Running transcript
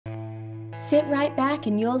Sit right back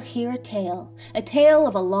and you'll hear a tale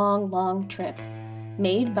of a long, long trip,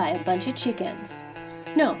 made by a bunch of chickens.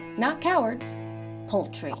 No, not cowards,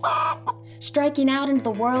 poultry. Striking out into the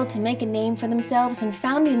world to make a name for themselves and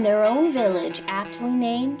founding their own village, aptly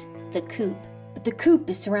named the Coop. But the Coop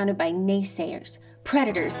is surrounded by naysayers,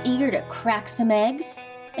 predators eager to crack some eggs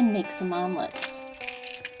and make some omelets.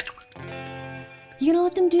 You gonna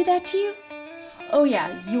let them do that to you? Oh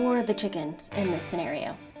yeah, you're the chickens in this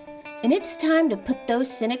scenario. And it's time to put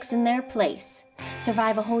those cynics in their place.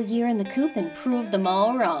 Survive a whole year in the coop and prove them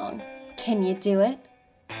all wrong. Can you do it?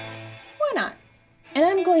 Why not? And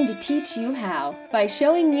I'm going to teach you how by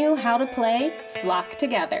showing you how to play Flock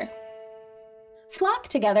Together. Flock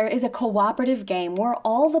Together is a cooperative game where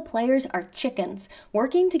all the players are chickens,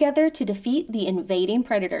 working together to defeat the invading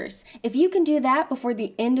predators. If you can do that before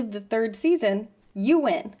the end of the 3rd season, you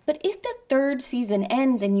win. But if the 3rd season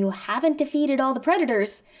ends and you haven't defeated all the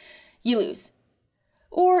predators, you lose.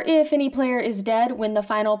 Or if any player is dead when the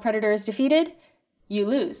final predator is defeated, you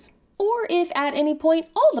lose. Or if at any point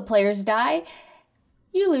all the players die,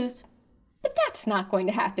 you lose. But that's not going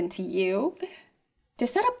to happen to you. To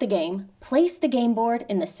set up the game, place the game board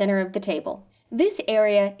in the center of the table. This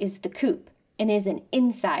area is the coop and is an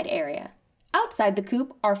inside area. Outside the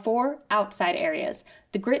coop are 4 outside areas: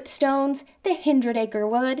 the Gritstones, the 100-acre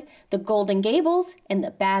wood, the Golden Gables, and the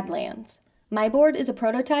Badlands. My board is a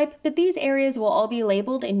prototype, but these areas will all be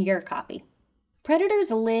labeled in your copy.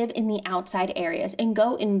 Predators live in the outside areas and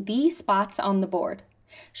go in these spots on the board.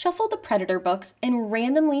 Shuffle the predator books and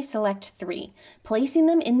randomly select 3, placing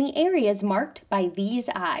them in the areas marked by these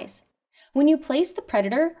eyes. When you place the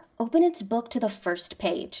predator, open its book to the first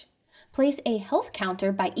page. Place a health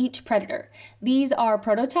counter by each predator. These are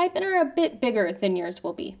prototype and are a bit bigger than yours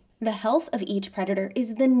will be. The health of each predator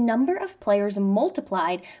is the number of players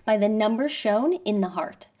multiplied by the number shown in the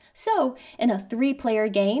heart. So, in a 3-player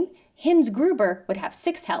game, Hens Gruber would have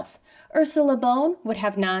 6 health, Ursula Bone would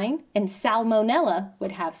have 9, and Salmonella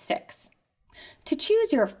would have 6. To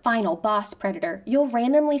choose your final boss predator, you'll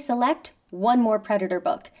randomly select one more predator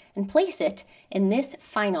book and place it in this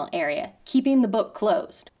final area, keeping the book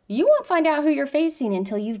closed. You won't find out who you're facing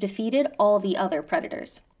until you've defeated all the other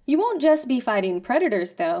predators. You won't just be fighting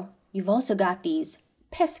predators, though. You've also got these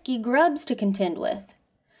pesky grubs to contend with.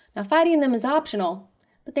 Now, fighting them is optional,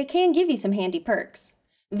 but they can give you some handy perks.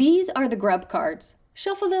 These are the grub cards.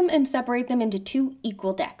 Shuffle them and separate them into 2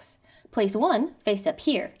 equal decks. Place one face up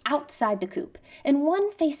here, outside the coop, and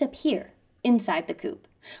one face up here, inside the coop.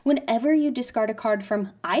 Whenever you discard a card from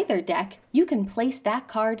either deck, you can place that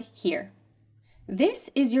card here. This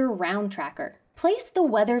is your round tracker. Place the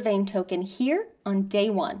weather vane token here on day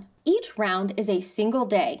 1. Each round is a single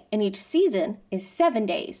day, and each season is 7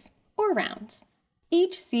 days, or rounds.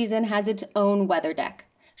 Each season has its own weather deck.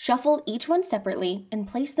 Shuffle each one separately and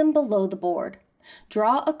place them below the board.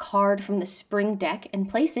 Draw a card from the spring deck and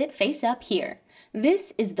place it face up here.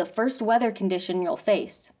 This is the first weather condition you'll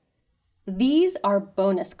face. These are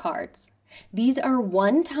bonus cards. These are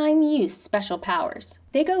one-time use special powers.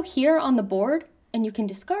 They go here on the board, and you can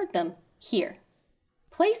discard them here.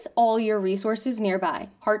 Place all your resources nearby: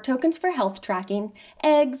 heart tokens for health tracking,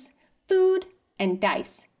 eggs, food, and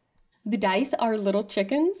dice. The dice are little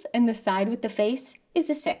chickens, and the side with the face is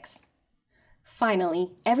a 6.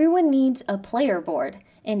 Finally, everyone needs a player board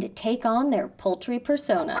and to take on their poultry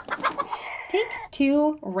persona. Take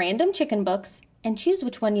 2 random chicken books and choose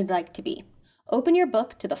which one you'd like to be. Open your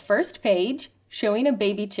book to the first page, showing a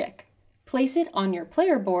baby chick. Place it on your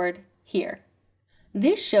player board here.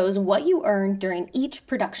 This shows what you earn during each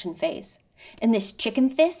production phase. And this chicken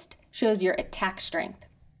fist shows your attack strength.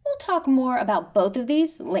 We'll talk more about both of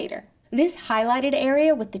these later. This highlighted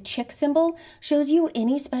area with the chick symbol shows you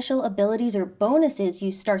any special abilities or bonuses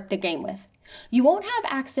you start the game with. You won't have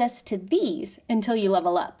access to these until you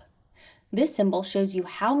level up. This symbol shows you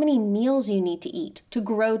how many meals you need to eat to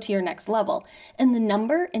grow to your next level, and the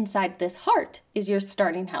number inside this heart is your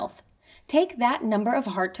starting health. Take that number of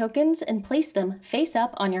heart tokens and place them face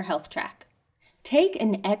up on your health track. Take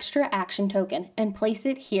an extra action token and place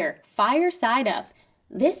it here, fire side up.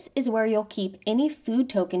 This is where you'll keep any food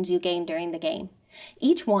tokens you gain during the game.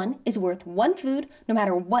 Each one is worth 1 food no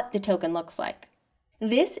matter what the token looks like.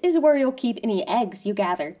 This is where you'll keep any eggs you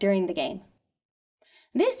gather during the game.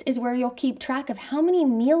 This is where you'll keep track of how many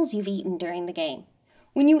meals you've eaten during the game.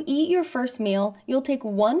 When you eat your first meal, you'll take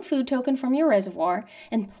 1 food token from your reservoir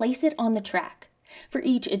and place it on the track. For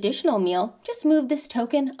each additional meal, just move this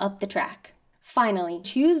token up the track. Finally,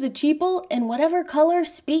 choose a cheeple in whatever color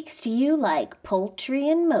speaks to you like poultry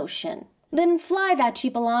in motion. Then fly that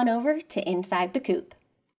cheeple on over to inside the coop.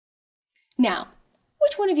 Now,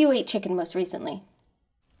 Which one of you ate chicken most recently?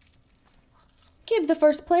 Give the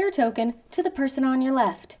first player token to the person on your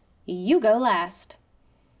left. You go last.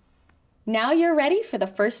 Now you're ready for the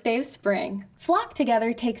first day of spring. Flock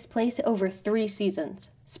Together takes place over 3 seasons: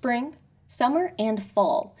 spring, summer, and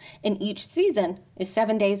fall, and each season is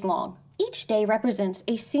 7 days long. Each day represents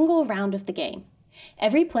a single round of the game.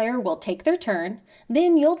 Every player will take their turn,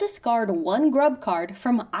 then you'll discard 1 grub card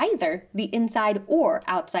from either the inside or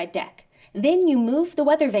outside deck. Then you move the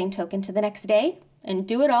weather vane token to the next day and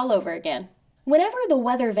do it all over again. Whenever the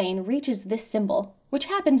weather vane reaches this symbol, which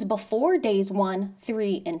happens before days 1,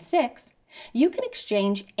 3, and 6, you can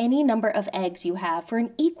exchange any number of eggs you have for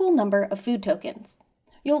an equal number of food tokens.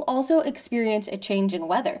 You'll also experience a change in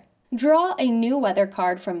weather. Draw a new weather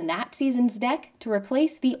card from that season's deck to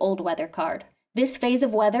replace the old weather card. This phase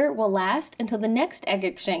of weather will last until the next egg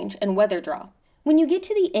exchange and weather draw. When you get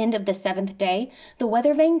to the end of the 7th day, the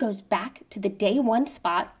weather vane goes back to the day 1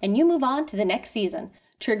 spot and you move on to the next season,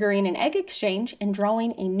 triggering an egg exchange and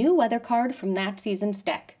drawing a new weather card from that season's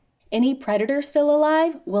deck. Any predator still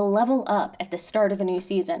alive will level up at the start of a new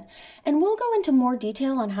season, and we'll go into more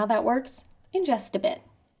detail on how that works in just a bit.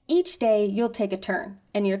 Each day you'll take a turn,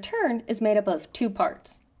 and your turn is made up of 2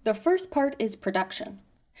 parts. The first part is production.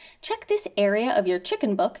 Check this area of your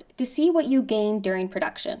chicken book to see what you gain during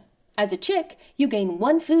production. As a chick, you gain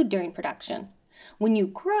 1 food during production. When you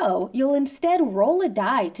grow, you'll instead roll a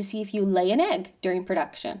die to see if you lay an egg during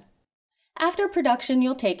production. After production,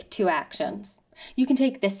 you'll take 2 actions. You can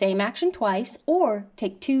take the same action twice or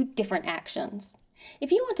take 2 different actions.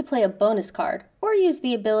 If you want to play a bonus card or use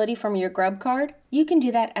the ability from your grub card, you can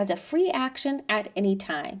do that as a free action at any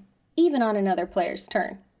time, even on another player's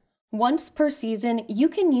turn. Once per season, you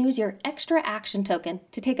can use your extra action token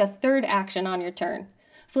to take a 3rd action on your turn.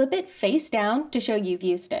 Flip it face down to show you've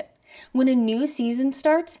used it. When a new season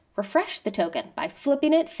starts, refresh the token by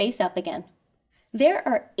flipping it face up again. There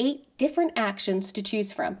are 8 different actions to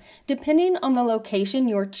choose from, depending on the location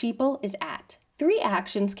your cheeple is at. 3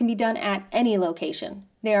 actions can be done at any location.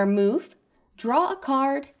 They are move, draw a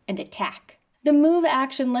card, and attack. The move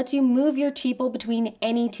action lets you move your cheeple between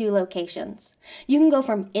any 2 locations. You can go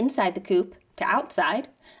from inside the coop to outside,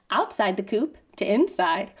 outside the coop to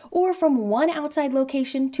inside, or from one outside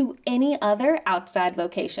location to any other outside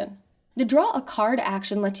location. The draw a card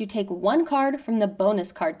action lets you take 1 card from the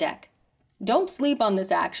bonus card deck. Don't sleep on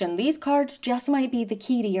this action. These cards just might be the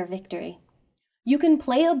key to your victory. You can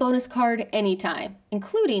play a bonus card anytime,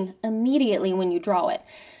 including immediately when you draw it.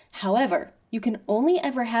 However, you can only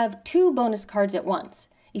ever have 2 bonus cards at once.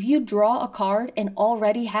 If you draw a card and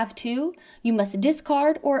already have 2, you must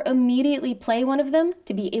discard or immediately play one of them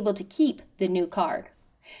to be able to keep the new card.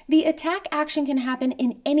 The attack action can happen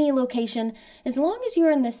in any location as long as you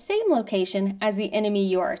are in the same location as the enemy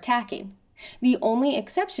you are attacking. The only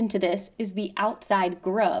exception to this is the outside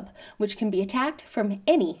grub, which can be attacked from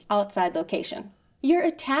any outside location. Your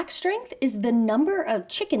attack strength is the number of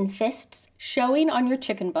chicken fists showing on your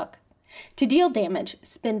chicken book. To deal damage,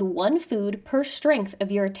 spend 1 food per strength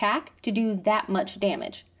of your attack to do that much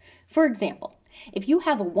damage. For example, if you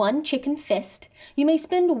have 1 chicken fist, you may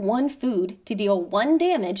spend 1 food to deal 1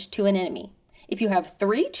 damage to an enemy. If you have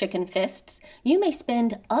 3 chicken fists, you may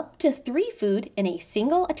spend up to 3 food in a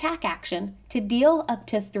single attack action to deal up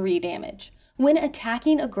to 3 damage. When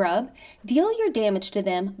attacking a grub, deal your damage to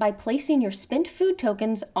them by placing your spent food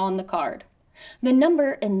tokens on the card. The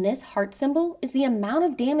number in this heart symbol is the amount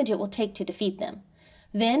of damage it will take to defeat them.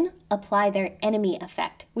 Then apply their enemy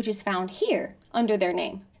effect, which is found here under their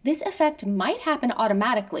name. This effect might happen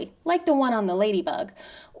automatically, like the one on the ladybug,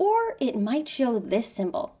 or it might show this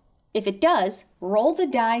symbol. If it does, roll the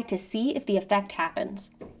die to see if the effect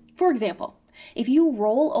happens. For example, if you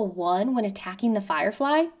roll a 1 when attacking the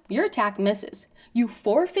firefly, your attack misses. You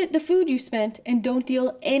forfeit the food you spent and don't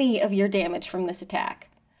deal any of your damage from this attack.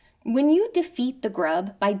 When you defeat the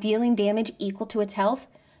grub by dealing damage equal to its health,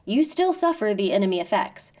 you still suffer the enemy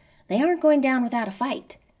effects. They aren't going down without a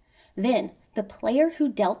fight. Then, the player who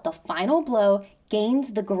dealt the final blow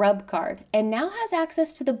gains the grub card and now has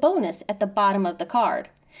access to the bonus at the bottom of the card.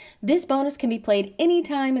 This bonus can be played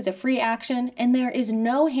anytime as a free action, and there is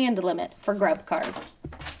no hand limit for grub cards.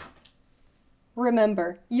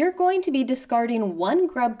 Remember, you're going to be discarding 1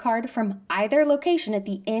 grub card from either location at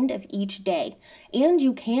the end of each day, and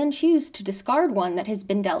you can choose to discard one that has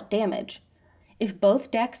been dealt damage. If both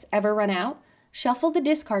decks ever run out, shuffle the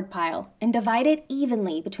discard pile and divide it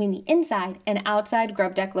evenly between the inside and outside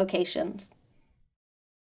grub deck locations.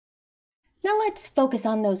 Now let's focus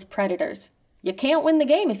on those predators. You can't win the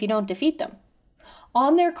game if you don't defeat them.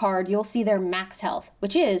 On their card, you'll see their max health,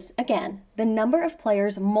 which is, again, the number of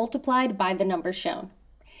players multiplied by the numbers shown.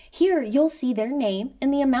 Here, you'll see their name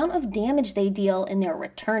and the amount of damage they deal in their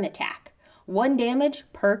return attack. 1 damage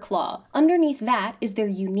per claw. Underneath that is their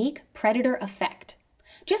unique predator effect.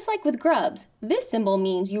 Just like with grubs, this symbol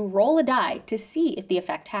means you roll a die to see if the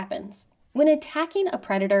effect happens. When attacking a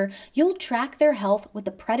predator, you'll track their health with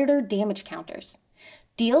the predator damage counters.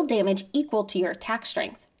 Deal damage equal to your attack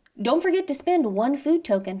strength. Don't forget to spend 1 food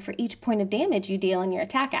token for each point of damage you deal in your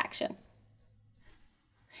attack action.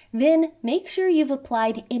 Then, make sure you've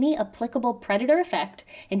applied any applicable predator effect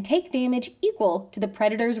and take damage equal to the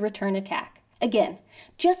predator's return attack. Again,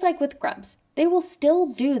 just like with grubs, they will still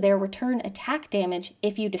do their return attack damage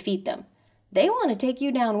if you defeat them. They want to take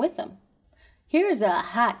you down with them. Here's a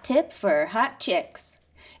hot tip for hot chicks.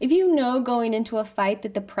 If you know going into a fight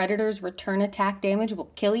that the predator's return attack damage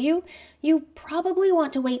will kill you, you probably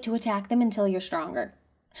want to wait to attack them until you're stronger.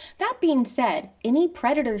 That being said, any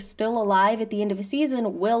predator still alive at the end of a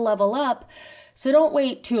season will level up, so don't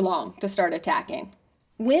wait too long to start attacking.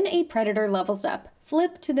 When a predator levels up,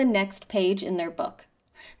 flip to the next page in their book.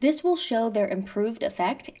 This will show their improved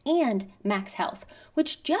effect and max health,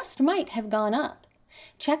 which just might have gone up.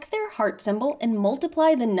 Check their heart symbol and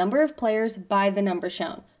multiply the number of players by the number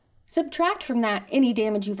shown. Subtract from that any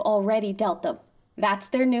damage you've already dealt them. That's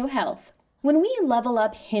their new health. When we level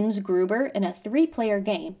up Hens Gruber in a 3-player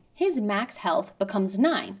game, his max health becomes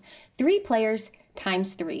 9, 3 players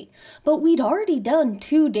times 3. But we'd already done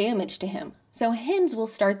 2 damage to him, so Hens will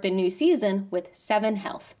start the new season with 7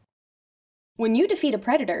 health. When you defeat a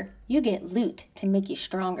predator, you get loot to make you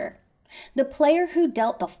stronger. The player who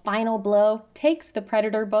dealt the final blow takes the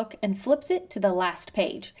predator book and flips it to the last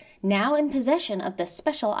page, now in possession of the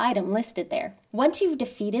special item listed there. Once you've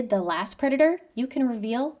defeated the last predator, you can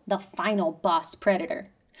reveal the final boss predator.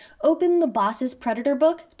 Open the boss's predator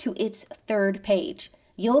book to its 3rd page.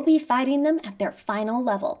 You'll be fighting them at their final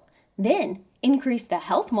level. Then, increase the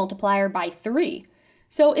health multiplier by 3.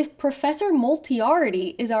 So if Professor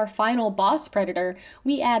Moltiarity is our final boss predator,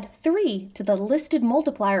 we add 3 to the listed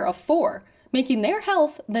multiplier of 4, making their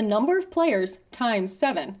health the number of players times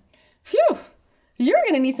 7. Phew! You're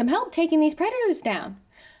going to need some help taking these predators down.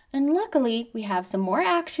 And luckily, we have some more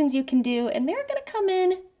actions you can do, and they're going to come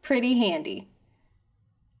in pretty handy.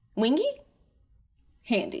 Wingy?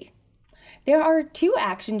 Handy. There are 2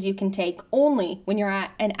 actions you can take only when you're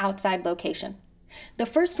at an outside location. The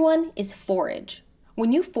first one is forage.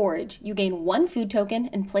 When you forage, you gain 1 food token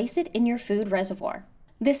and place it in your food reservoir.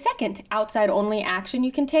 The second outside-only action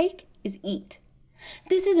you can take is eat.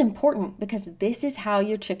 This is important because this is how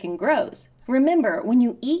your chicken grows. Remember, when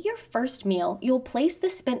you eat your first meal, you'll place the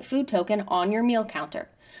spent food token on your meal counter.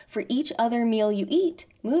 For each other meal you eat,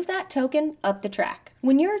 move that token up the track.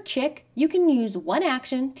 When you're a chick, you can use 1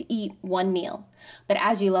 action to eat 1 meal. But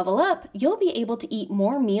as you level up, you'll be able to eat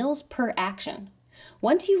more meals per action.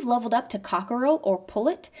 Once you've leveled up to cockerel or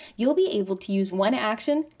pullet, you'll be able to use 1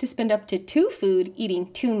 action to spend up to 2 food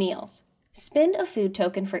eating 2 meals. Spend a food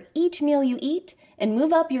token for each meal you eat and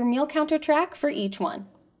move up your meal counter track for each one.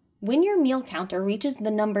 When your meal counter reaches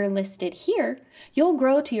the number listed here, you'll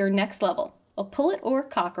grow to your next level, a pullet or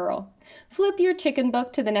cockerel. Flip your chicken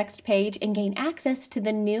book to the next page and gain access to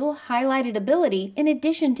the new highlighted ability in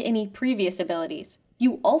addition to any previous abilities.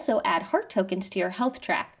 You also add heart tokens to your health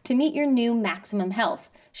track to meet your new maximum health,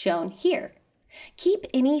 shown here. Keep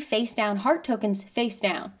any face-down heart tokens face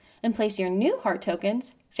down, and place your new heart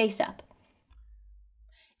tokens face up.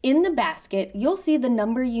 In the basket, you'll see the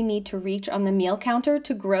number you need to reach on the meal counter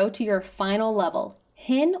to grow to your final level,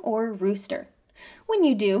 hen or rooster. When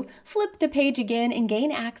you do, flip the page again and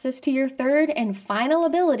gain access to your 3rd and final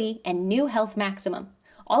ability and new health maximum.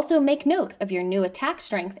 Also make note of your new attack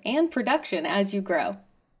strength and production as you grow.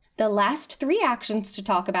 The last 3 actions to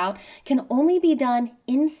talk about can only be done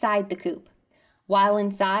inside the coop. While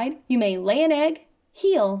inside, you may lay an egg,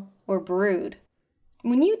 heal, or brood.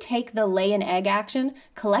 When you take the lay an egg action,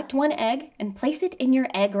 collect 1 egg and place it in your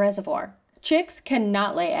egg reservoir. Chicks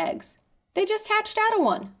cannot lay eggs. They just hatched out of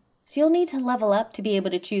one. So you'll need to level up to be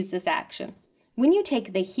able to choose this action. When you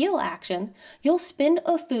take the heal action, you'll spend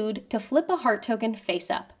a food to flip a heart token face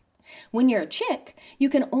up. When you're a chick, you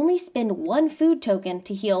can only spend 1 food token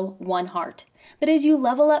to heal 1 heart. But as you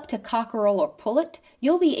level up to cockerel or pullet,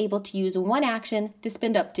 you'll be able to use 1 action to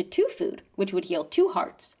spend up to 2 food, which would heal 2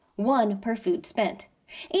 hearts, 1 per food spent.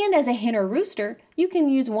 And as a hen or rooster, you can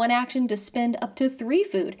use 1 action to spend up to 3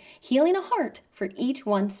 food, healing a heart for each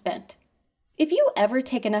 1 spent. If you ever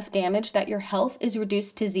take enough damage that your health is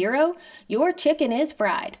reduced to 0, your chicken is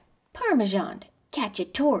fried. Parmesaned,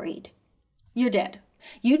 cacciatoried. You're dead.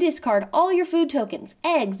 You discard all your food tokens,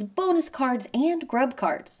 eggs, bonus cards, and grub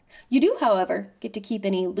cards. You do, however, get to keep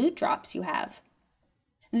any loot drops you have.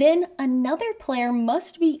 Then another player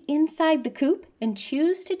must be inside the coop and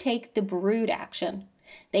choose to take the brood action.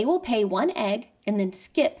 They will pay 1 egg and then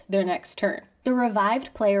skip their next turn. The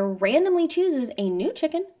revived player randomly chooses a new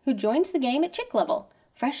chicken who joins the game at chick level,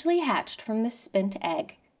 freshly hatched from the spent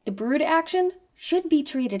egg. The brood action should be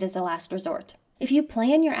treated as a last resort. If you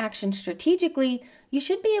plan your action strategically, you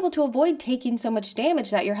should be able to avoid taking so much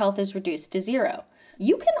damage that your health is reduced to 0.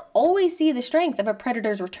 You can always see the strength of a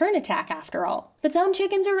predator's return attack after all. But some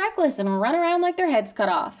chickens are reckless and run around like their head's cut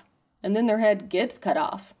off. And then their head gets cut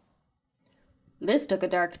off. This took a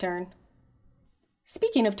dark turn.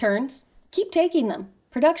 Speaking of turns, keep taking them.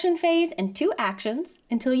 Production phase and 2 actions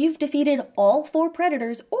until you've defeated all 4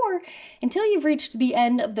 predators or until you've reached the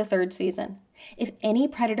end of the 3rd season. If any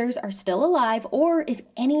predators are still alive or if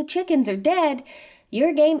any chickens are dead,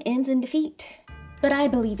 your game ends in defeat. But I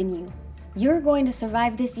believe in you. You're going to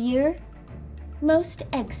survive this year most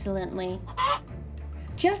excellently.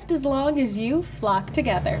 Just as long as you flock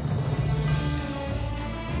together.